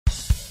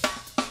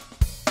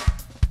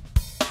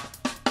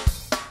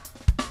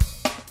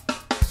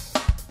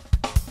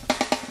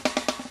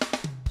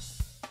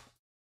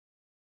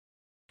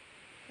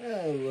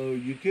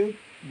YouTube?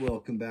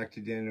 Welcome back to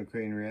Daniel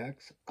Crane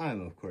Reacts.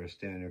 I'm, of course,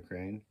 Daniel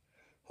Crane.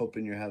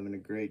 Hoping you're having a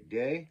great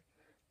day.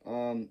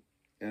 And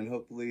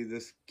hopefully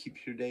this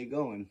keeps your day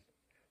going.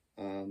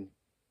 I'm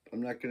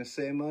not going to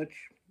say much.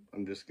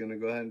 I'm just going to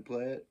go ahead and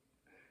play it.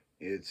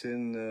 It's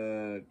in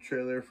the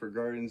trailer for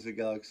Guardians of the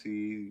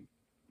Galaxy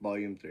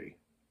Volume 3.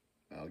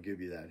 I'll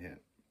give you that hint.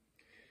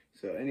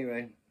 So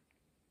anyway,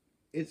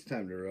 it's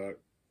time to rock.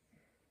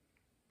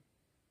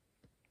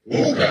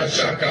 Hookah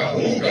chaka,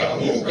 hookah,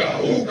 hookah,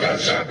 hookah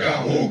chaka,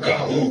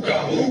 hookah,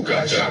 hookah,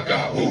 hookah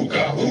chaka,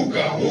 hookah,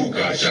 hookah,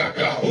 hookah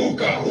chaka,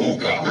 hookah,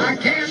 hookah. I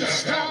can't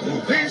stop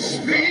this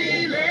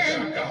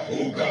feeling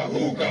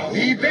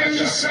deep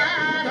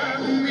inside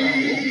of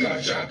me.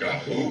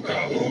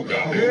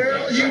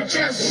 Girl, you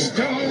just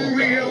don't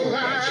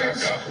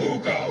realize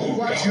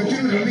what you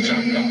do to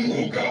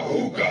me.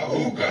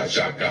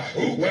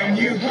 When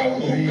you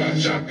hold me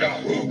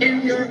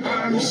in your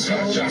arms so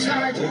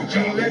tight,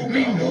 you let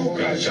me know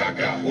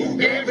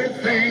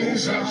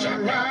everything's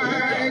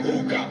alright.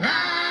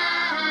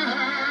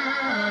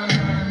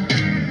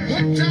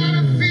 Hooked on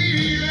a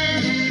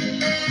feeling,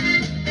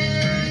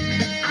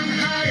 I'm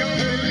high on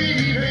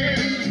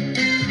believing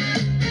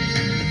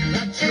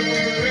that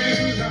you're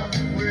in love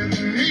with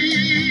me.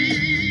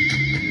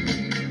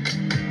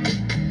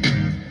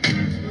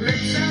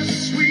 Lips as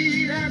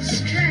sweet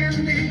as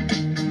candy,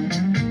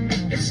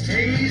 its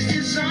taste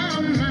is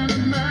on my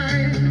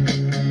mind.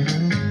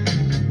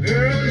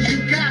 Girl,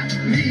 you got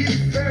me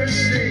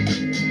thirsty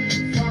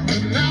for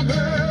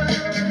another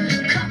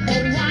cup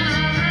of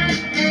wine.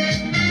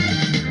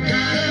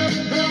 Got a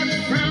bug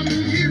from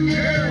you,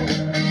 girl,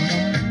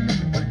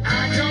 but I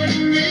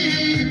don't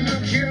need no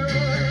cure.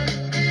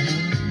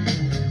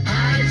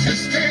 I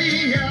just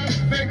stay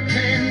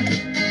affecting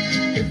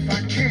if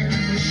I can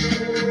for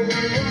sure.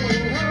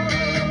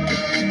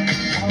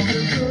 All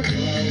the good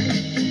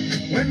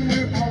love when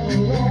we're all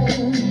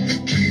alone.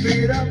 Keep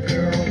it up,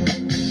 girl.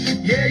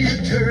 Yeah, you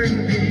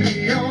turn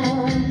me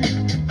on.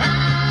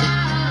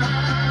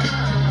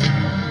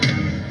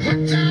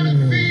 Hooked on a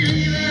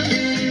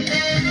feeling,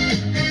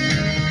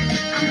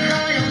 I'm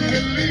high on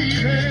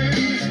believing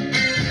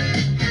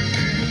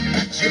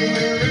that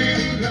you're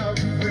in love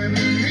with me.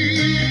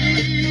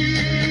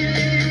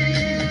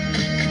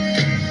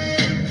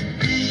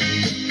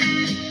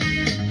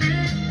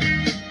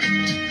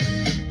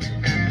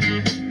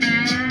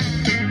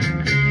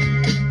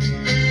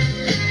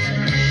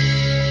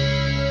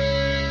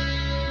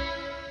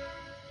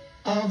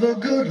 All the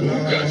good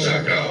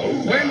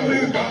love when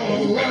we're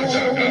all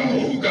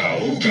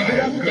alone. Keep it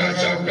up,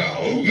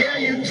 girl. Yeah,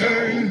 you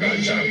turn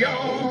me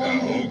on.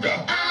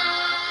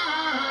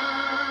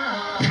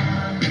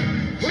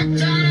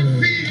 Hooked on a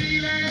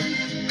feeling,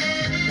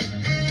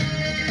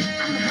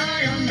 I'm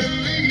high on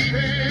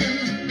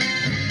believing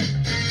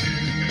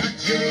that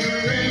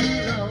you're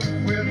in love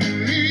with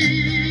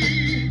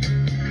me.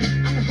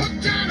 I'm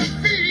hooked on a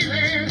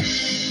feeling,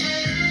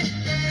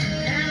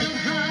 and I'm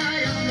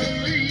high on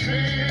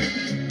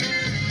believing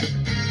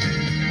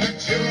that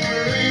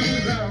you're in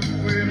love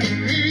with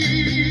me.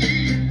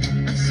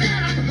 I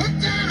said I'm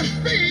hooked on a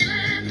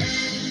feeling,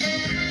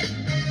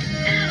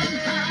 and I'm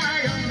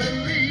high on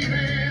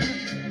believing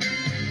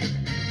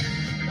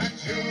that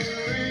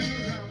you're in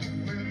love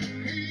with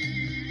me.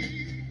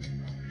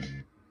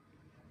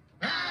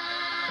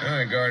 All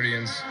right,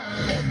 Guardians.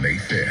 On May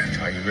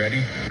 5th. Are you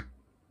ready?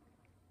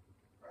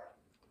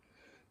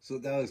 So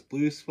that was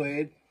Blue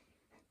Suede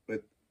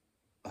with,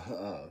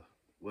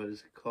 what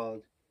is it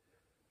called?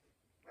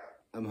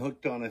 I'm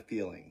hooked on a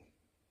feeling.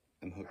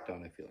 I'm hooked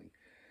on a feeling.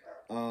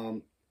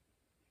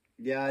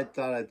 Yeah, I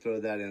thought I'd throw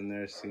that in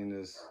there, seeing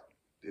as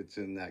it's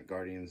in that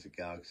Guardians of the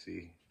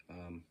Galaxy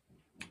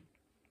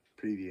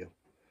preview.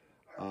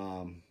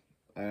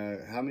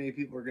 How many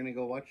people are gonna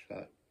go watch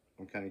that?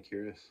 I'm kind of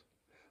curious.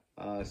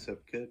 So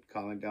good,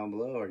 comment down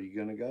below. Are you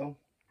gonna go?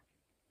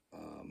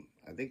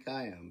 I think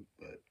I am,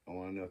 but I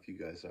want to know if you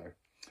guys are.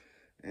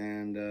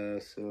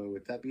 And so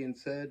with that being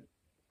said,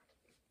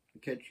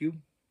 I'll catch you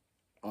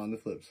on the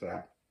flip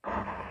side.